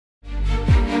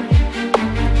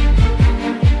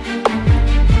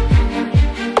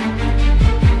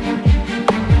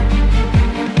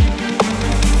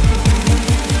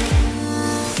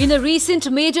In a recent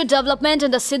major development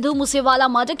in the Sidhu Moose Wala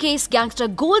murder case, gangster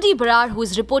Goldy Brar, who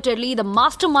is reportedly the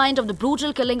mastermind of the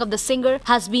brutal killing of the singer,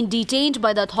 has been detained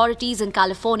by the authorities in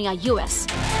California, US.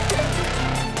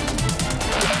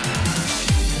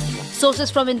 Sources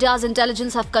from India's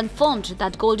intelligence have confirmed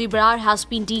that Goldy Brar has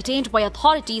been detained by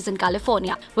authorities in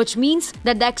California, which means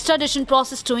that the extradition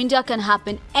process to India can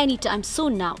happen anytime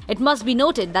soon now. It must be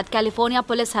noted that California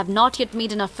police have not yet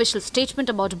made an official statement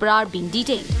about Brar being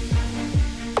detained.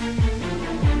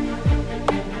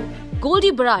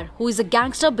 Goldy Brar, who is a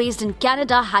gangster based in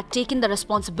Canada, had taken the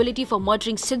responsibility for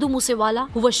murdering Sidhu Moose Wala,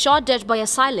 who was shot dead by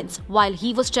assailants while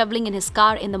he was travelling in his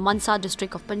car in the Mansa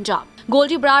district of Punjab.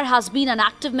 Goldy Brar has been an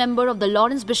active member of the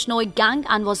Lawrence Bishnoi gang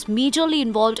and was majorly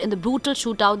involved in the brutal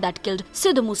shootout that killed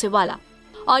Sidhu Moose Wala.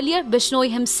 Earlier,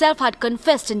 Bishnoi himself had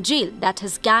confessed in jail that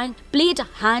his gang played a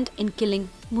hand in killing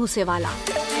Moose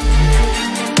Wala.